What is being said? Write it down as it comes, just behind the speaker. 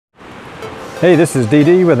Hey, this is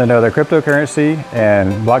DD with another cryptocurrency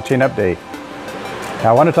and blockchain update.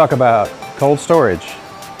 Now, I want to talk about cold storage.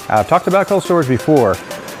 I've talked about cold storage before,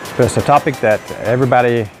 but it's a topic that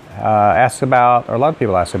everybody asks about, or a lot of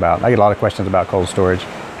people ask about. I get a lot of questions about cold storage,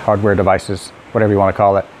 hardware devices, whatever you want to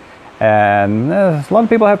call it. And a lot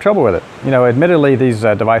of people have trouble with it. You know, admittedly, these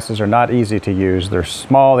devices are not easy to use. They're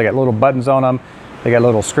small, they got little buttons on them, they got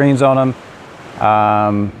little screens on them.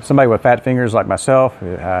 Somebody with fat fingers like myself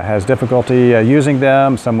has difficulty using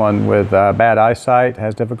them. Someone with bad eyesight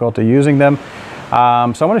has difficulty using them. So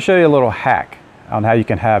I want to show you a little hack on how you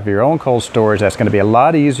can have your own cold storage that's going to be a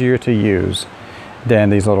lot easier to use than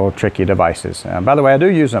these little tricky devices. By the way, I do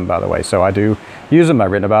use them, by the way. So I do use them. I've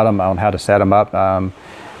written about them on how to set them up.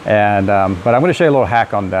 But I'm going to show you a little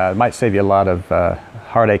hack on that. It might save you a lot of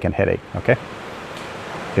heartache and headache, okay?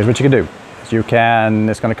 Here's what you can do. You can,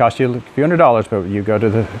 it's going to cost you a few $100s, but you go to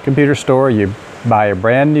the computer store, you buy a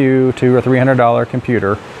brand new $200 or $300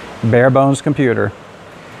 computer, bare bones computer,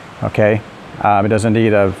 okay? It doesn't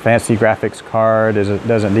need a fancy graphics card, it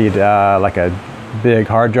doesn't need like a big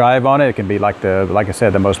hard drive on it. It can be like I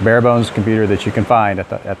said, the most bare bones computer that you can find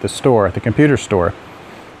at the store, at the computer store,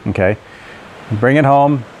 okay? Bring it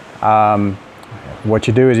home. What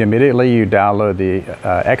you do is you download the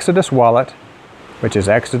Exodus wallet, which is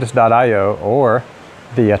exodus.io, or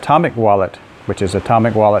the Atomic wallet, which is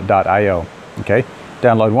atomicwallet.io, okay?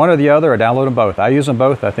 Download one or the other, or download them both. I use them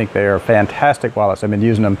both. I think they are fantastic wallets. I've been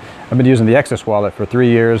using the Exodus wallet for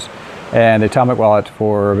 3 years, and the Atomic wallet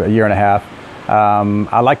for a year and a half.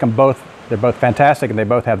 I like them both. They're both fantastic, and they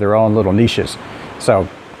both have their own little niches. So,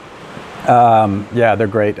 yeah, they're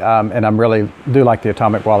great. And I really do like the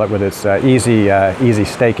Atomic wallet with its easy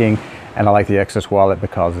staking, and I like the Exodus wallet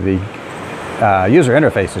because the user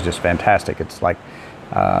interface is just fantastic. It's like,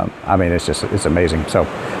 I mean, it's amazing. So,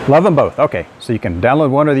 love them both. Okay, so you can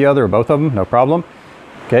download one or the other, or both of them, no problem.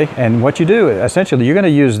 Okay, and what you do, essentially, you're going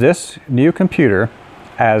to use this new computer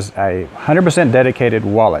as a 100% dedicated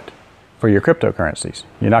wallet for your cryptocurrencies.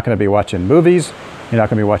 You're not going to be watching movies. You're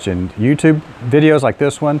not going to be watching YouTube videos like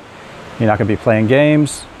this one. You're not going to be playing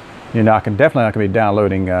games. You're definitely not going to be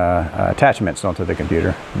downloading attachments onto the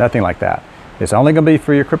computer. Nothing like that. It's only going to be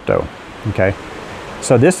for your crypto. Okay,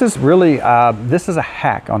 so this is really this is a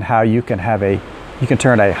hack on how you can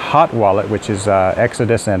turn a hot wallet, which is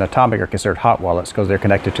Exodus and Atomic are considered hot wallets because they're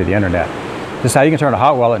connected to the internet. This is how you can turn a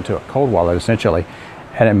hot wallet into a cold wallet, essentially.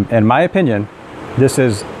 And in my opinion, this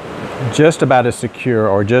is just about as secure,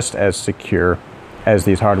 or just as secure, as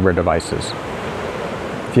these hardware devices.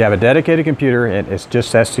 If you have a dedicated computer, it's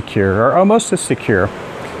just as secure, or almost as secure.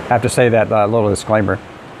 I have to say that little disclaimer,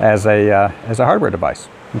 as a hardware device.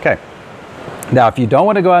 Okay. Now, if you don't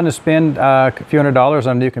want to go out and spend a few $100s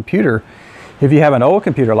on a new computer, if you have an old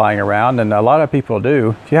computer lying around, and a lot of people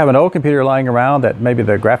do, if you have an old computer lying around that maybe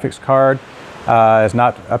the graphics card is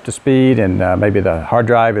not up to speed, and maybe the hard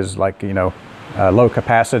drive is like, you know, low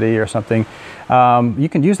capacity or something, you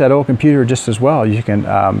can use that old computer just as well. You can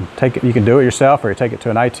you can do it yourself, or you take it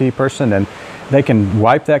to an IT person, and they can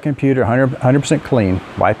wipe that computer 100% clean,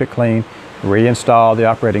 wipe it clean, reinstall the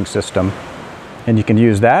operating system, and you can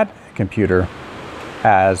use that computer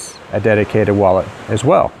as a dedicated wallet as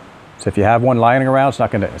well. So if you have one lying around, it's not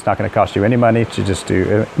going to cost you any money to just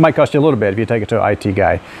do. It might cost you a little bit if you take it to an IT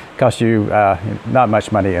guy. It costs you not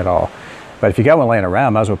much money at all. But if you got one laying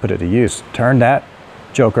around, might as well put it to use. Turn that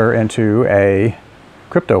joker into a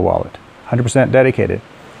crypto wallet, 100% dedicated.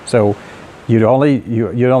 So you'd only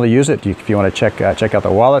use it if you want to check out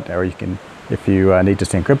the wallet, or you can, if you need to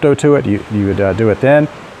send crypto to it, you would do it then.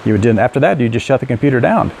 You would after that, you just shut the computer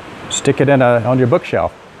down, stick it on your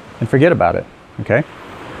bookshelf, and forget about it. Okay,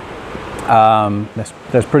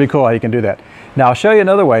 that's pretty cool how you can do that. Now I'll show you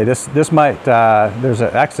another way. This might there's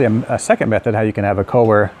actually a second method how you can have a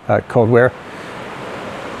coldware. I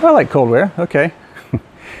like coldware. Okay,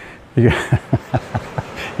 you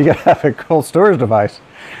gotta have a cold storage device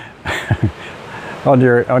on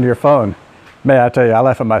your phone. Man, I tell you, I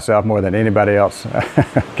laugh at myself more than anybody else.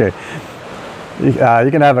 Okay. You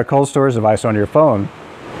can have a cold storage device on your phone.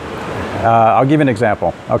 I'll give you an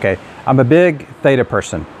example. Okay, I'm a big Theta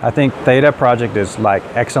person. I think Theta project is like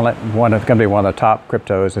excellent. Going to be one of the top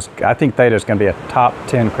cryptos. I think Theta is going to be a top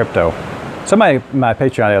 10 crypto. Somebody in my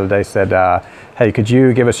Patreon the other day said, "Hey, could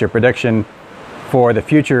you give us your prediction for the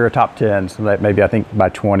future top 10s? Maybe I think by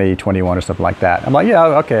 2021 or something like that." I'm like,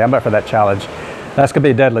 "Yeah, okay, I'm up for that challenge." That's going to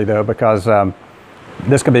be deadly though, because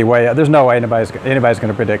this could be there's no way anybody's going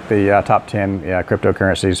to predict the top 10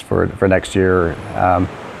 cryptocurrencies for next year,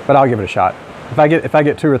 but I'll give it a shot. If I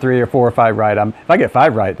get 2 or 3 or 4 or 5 right, if I get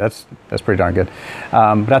 5 right, that's pretty darn good.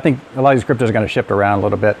 But I think a lot of these cryptos are going to shift around a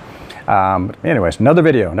little bit. Anyways, another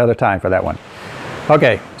video, another time for that one.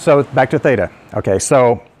 Okay, so back to Theta. Okay,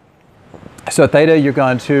 so Theta, you're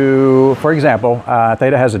going to, for example,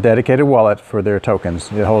 Theta has a dedicated wallet for their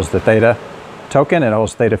tokens. It holds the Theta token and it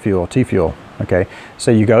holds Theta Fuel, T-Fuel. Okay,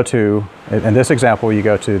 so you go to, in this example, you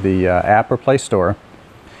go to the app or Play Store.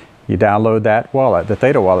 You download that wallet, the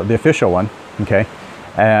Theta wallet, the official one, okay,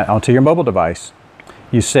 and onto your mobile device.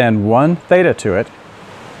 You send one Theta to it,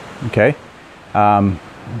 okay.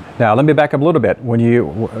 Now let me back up a little bit. Once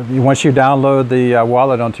you download the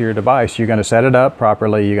wallet onto your device, you're going to set it up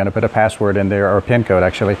properly. You're going to put a password in there, or a PIN code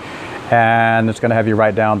actually, and it's going to have you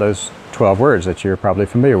write down those 12 words that you're probably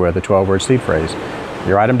familiar with, the 12-word seed phrase.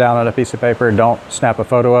 You write them down on a piece of paper. Don't snap a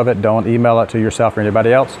photo of it. Don't email it to yourself or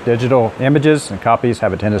anybody else. Digital images and copies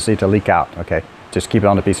have a tendency to leak out, okay? Just keep it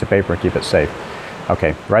on a piece of paper and keep it safe.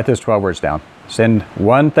 Okay, write those 12 words down. Send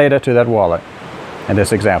one Theta to that wallet in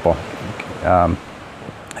this example.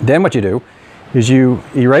 Then what you do is you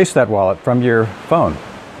erase that wallet from your phone.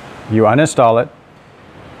 You uninstall it,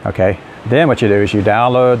 okay? Then what you do is you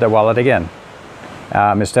download the wallet again.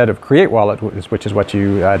 Instead of create wallet, which is what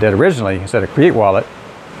you did originally, instead of create wallet,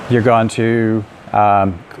 you're going to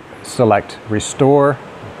select restore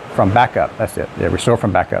from backup. That's it, yeah, restore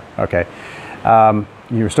from backup, okay.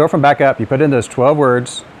 You restore from backup, you put in those 12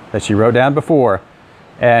 words that you wrote down before,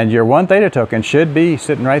 and your one Theta token should be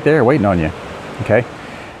sitting right there waiting on you, okay?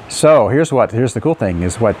 So here's the cool thing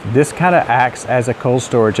is this kind of acts as a cold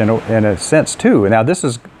storage in a sense too. Now this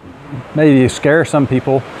is maybe scare some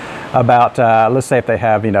people about, let's say if they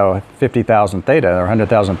have, 50,000 Theta or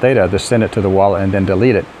 100,000 Theta, just send it to the wallet and then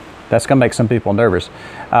delete it. That's gonna make some people nervous.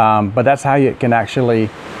 But that's how you can actually,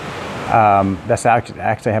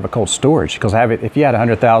 actually have a cold storage, because if you had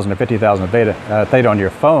 100,000 or 50,000 Theta on your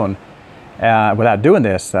phone, without doing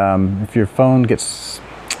this, if your phone gets,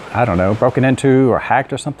 I don't know, broken into or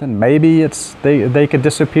hacked or something, maybe they could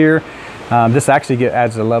disappear. This actually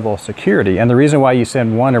adds a level of security. And the reason why you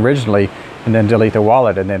send one originally and then delete the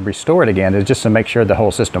wallet and then restore it again is just to make sure the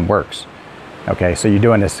whole system works. Okay, so you're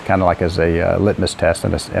doing this kind of like as a litmus test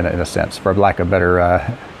in a sense, for lack of a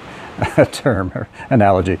better term or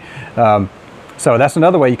analogy. So that's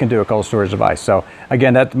another way you can do a cold storage device. So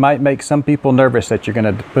again, that might make some people nervous that you're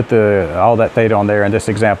going to put all that Theta on there. In this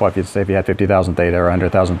example, if you had 50,000 Theta or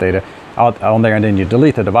 100,000 Theta on there and then you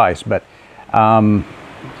delete the device, but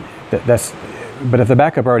if the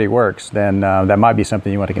backup already works, then that might be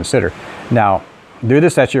something you want to consider. Now, do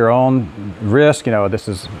this at your own risk.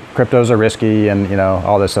 Cryptos are risky, and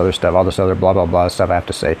all this other stuff, all this other blah blah blah stuff I have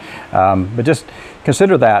to say. But just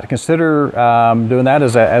consider that. Consider doing that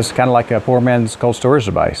as kind of like a poor man's cold storage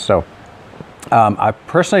device. So I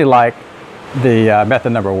personally like the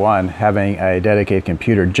method number one, having a dedicated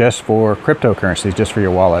computer just for cryptocurrencies, just for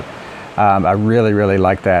your wallet. I really, really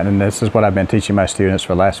like that. And this is what I've been teaching my students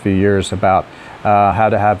for the last few years about how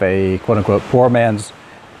to have a quote-unquote poor man's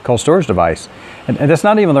cold storage device. And that's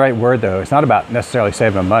not even the right word, though. It's not about necessarily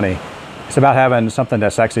saving money. It's about having something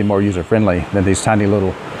that's actually more user-friendly than these tiny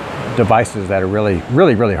little devices that are really,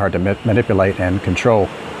 really, really hard to manipulate and control.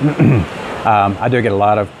 I do get a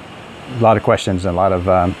lot of questions and a lot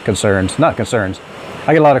of concerns. Not concerns.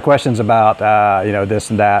 I get a lot of questions about this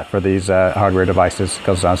and that for these hardware devices,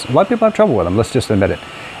 because a lot of people have trouble with them. Let's just admit it,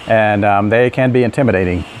 and they can be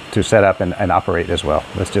intimidating to set up and operate as well.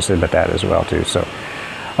 Let's just admit that as well too. So,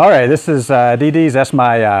 all right, this is DD's. That's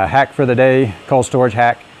my hack for the day, cold storage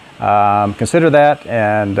hack. Consider that,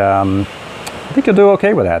 and I think you'll do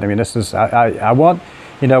okay with that. I mean, this is I want,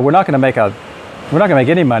 we're not going to make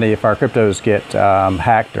any money if our cryptos get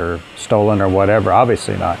hacked or stolen or whatever.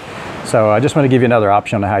 Obviously not. So I just want to give you another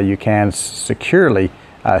option on how you can securely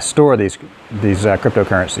store these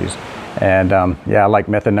cryptocurrencies. And yeah, I like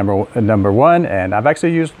method number one, and I've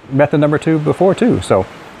actually used method number two before too. So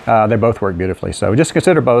they both work beautifully. So just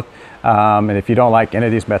consider both. And if you don't like any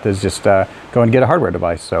of these methods, just go and get a hardware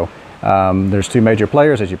device. So there's two major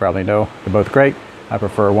players, as you probably know. They're both great. I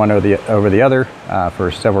prefer one over the other for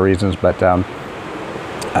several reasons, but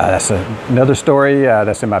that's another story.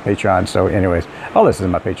 That's in my Patreon. So anyways, all this is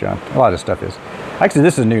in my Patreon. A lot of this stuff is. Actually,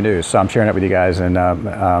 this is new news, so I'm sharing it with you guys. And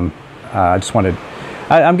I just wanted,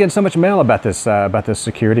 I'm getting so much mail about this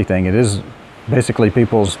security thing. It is basically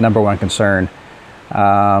people's number one concern.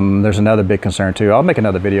 There's another big concern too. I'll make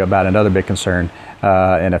another video about another big concern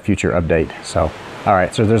in a future update. So, all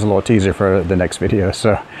right, so there's a little teaser for the next video.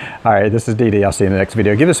 So, all right, this is DD. I'll see you in the next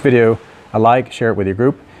video. Give this video a like, share it with your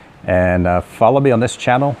group, and follow me on this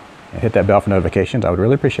channel and hit that bell for notifications. I would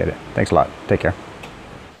really appreciate it. Thanks a lot. Take care.